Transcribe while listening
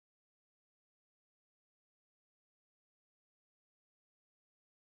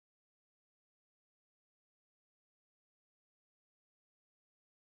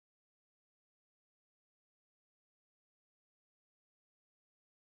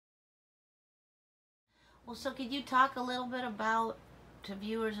Well, so could you talk a little bit about, to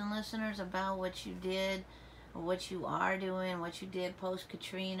viewers and listeners, about what you did, or what you are doing, what you did post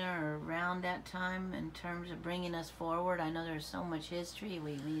Katrina or around that time in terms of bringing us forward? I know there's so much history.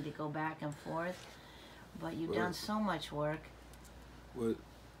 We need to go back and forth, but you've done so much work. Well,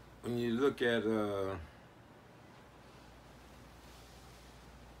 when you look at the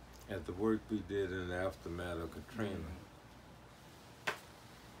work we did in the aftermath of Katrina,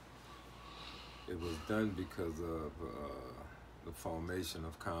 it was done because of the formation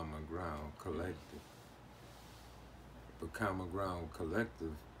of Common Ground Collective. But Common Ground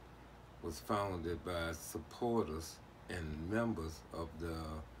Collective was founded by supporters and members of the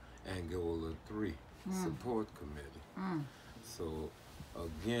Angola 3 Support Committee. So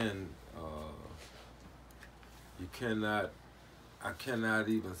again, I cannot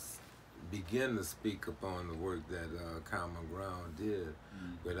even begin to speak upon the work that Common Ground did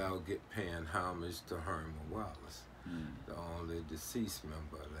without paying homage to Herman Wallace, the only deceased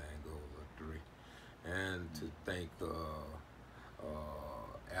member of the Angola 3, and to thank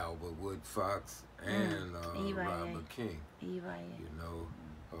Albert Woodfox and Robert King, you know,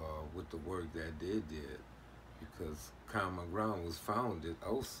 with the work that they did, because Common Ground was founded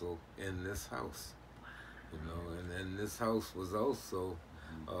also in this house, you know, and then this house was also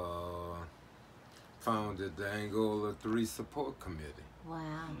founded the Angola 3 Support Committee.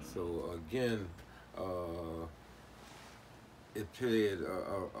 Wow. So again, it played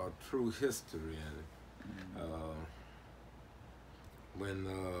a true history in it. When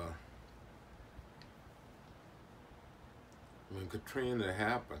Katrina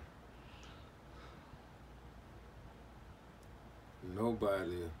happened,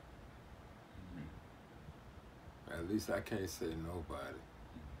 nobody, at least I can't say nobody,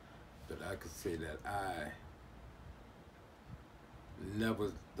 but I could say that I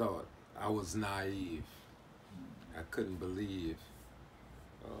never thought, I was naive. I couldn't believe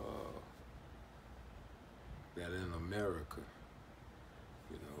that in America,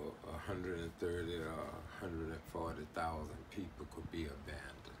 you know, 130 or 140,000 people could be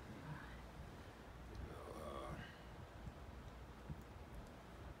abandoned. You know,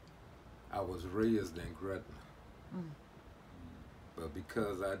 I was raised in Gretna, but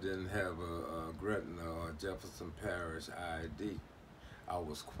because I didn't have a Gretna or Jefferson Parish ID, I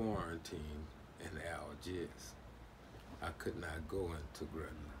was quarantined in Algiers. I could not go into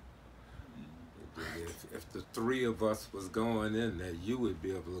Gretna. If the three of us was going in there, you would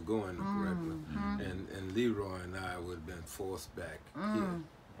be able to go into Gretna, and Leroy and I would have been forced back here.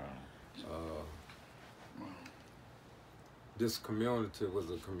 This community was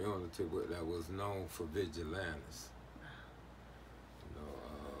a community that was known for vigilantes.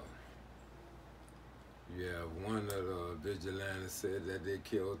 You have one of the vigilantes said that they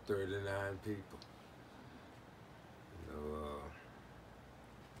killed 39 people. You know,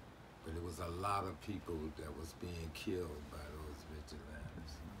 but it was a lot of people that was being killed by those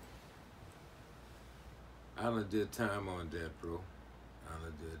vigilantes. I done did time on death row. I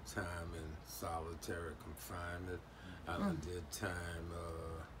done did time in solitary confinement. I done did time,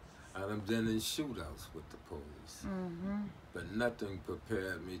 I done been in shootouts with the police. But nothing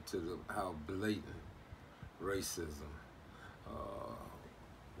prepared me to how blatant racism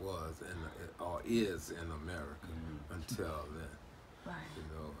was or is in America until then. Right. You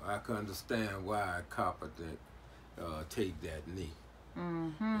know, I can understand why a copper didn't take that knee.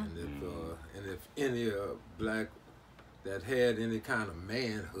 And if any black that had any kind of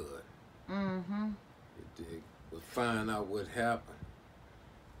manhood, they would find out what happened,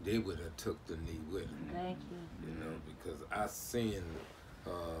 they would have took the knee with them. Thank you. You know, because I seen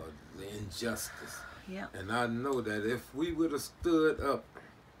the injustice. Yeah. And I know that if we would have stood up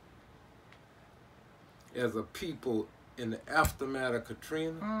as a people in the aftermath of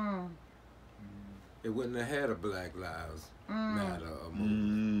Katrina, it wouldn't have had a Black Lives Matter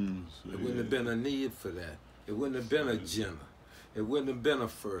movement. It wouldn't have been a need for that. It wouldn't have been a Jenner. It wouldn't have been a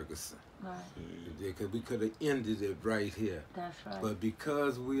Ferguson. Right. Because we could have ended it right here. That's right. But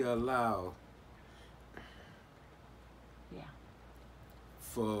because we allowed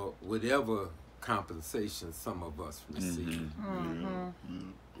for whatever compensation some of us received, you know,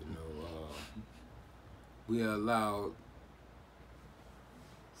 we allowed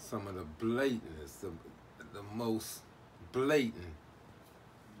some of the blatantness, the most blatant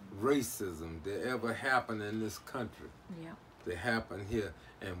racism that ever happened in this country. That happened here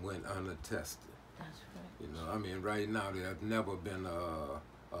and went unattested. That's right. You know, I mean, right now there have never been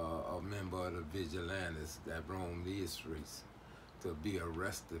a member of the vigilantes that roam these streets to be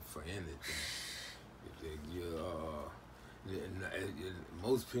arrested for anything.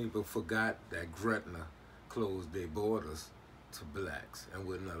 Most people forgot that Gretna closed their borders to blacks and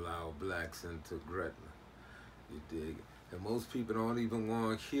wouldn't allow blacks into Gretna. You dig? And most people don't even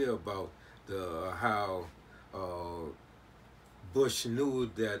want to hear about how Bush knew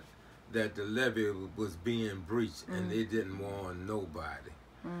that the levee was being breached, and they didn't warn nobody.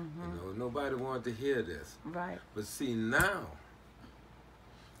 You know, nobody wanted to hear this. Right. But see, now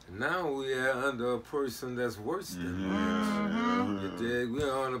we are under a person that's worse than Bush. You dig? We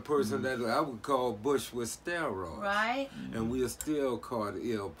are on a person that I would call Bush with steroids. Right. And we are still caught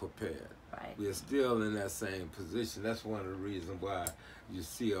ill prepared. Right. We are still in that same position. That's one of the reasons why you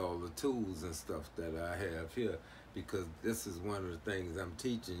see all the tools and stuff that I have here, because this is one of the things I'm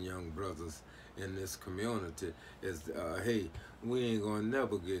teaching young brothers in this community is, hey, we ain't gonna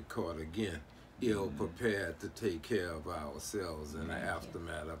never get caught again ill prepared to take care of ourselves in the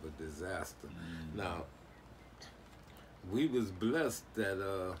aftermath of a disaster. Now, we was blessed that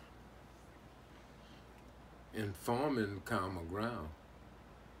in forming Common Ground,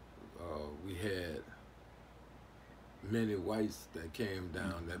 we had many whites that came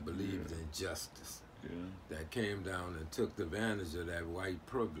down that believed in justice. That came down and took advantage of that white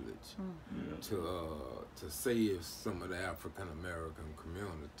privilege to save some of the African American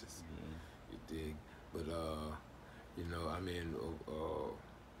communities. You dig? But you know, I mean,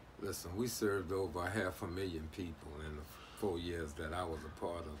 listen, we served over 500,000 people in the 4 years that I was a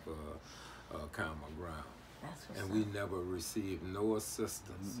part of Common Ground. And we never received no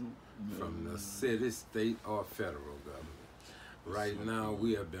assistance from the city, state, or federal government. Right now,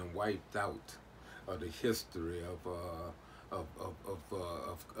 we have been wiped out of the history of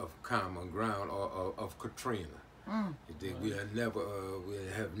Common Ground or of Katrina. We have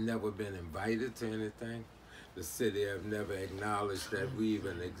never been invited to anything. The city have never acknowledged that we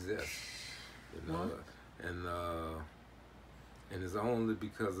even exist. You know, and it's only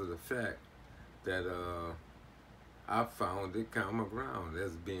because of the fact that I founded Common Ground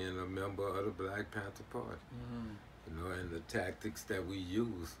as being a member of the Black Panther Party. You know, and the tactics that we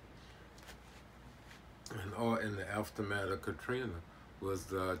use in the aftermath of Katrina was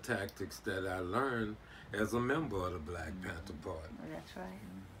the tactics that I learned as a member of the Black Panther Party. That's right.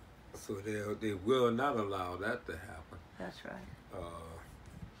 So they will not allow that to happen. That's right.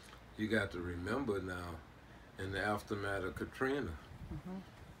 You got to remember now, in the aftermath of Katrina,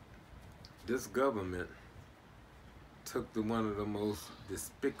 this government took one of the most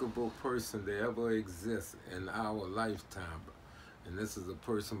despicable person to ever exist in our lifetime. And this is a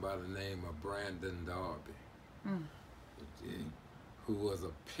person by the name of Brandon Darby, who was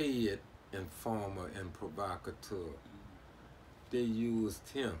a paid informer and provocateur. They used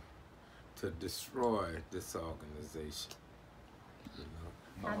him to destroy this organization. You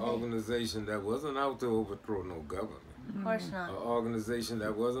know, an organization that wasn't out to overthrow no government. Of course not. An organization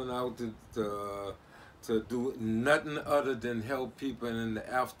that wasn't out to do nothing other than help people in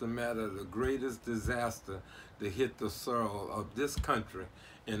the aftermath of the greatest disaster to hit the soil of this country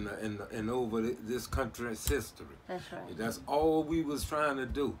and over this country's history. That's right. That's all we was trying to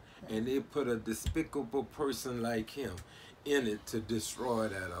do. And they put a despicable person like him in it to destroy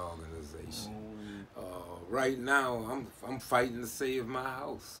that organization. Right now, I'm fighting to save my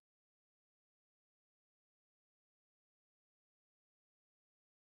house.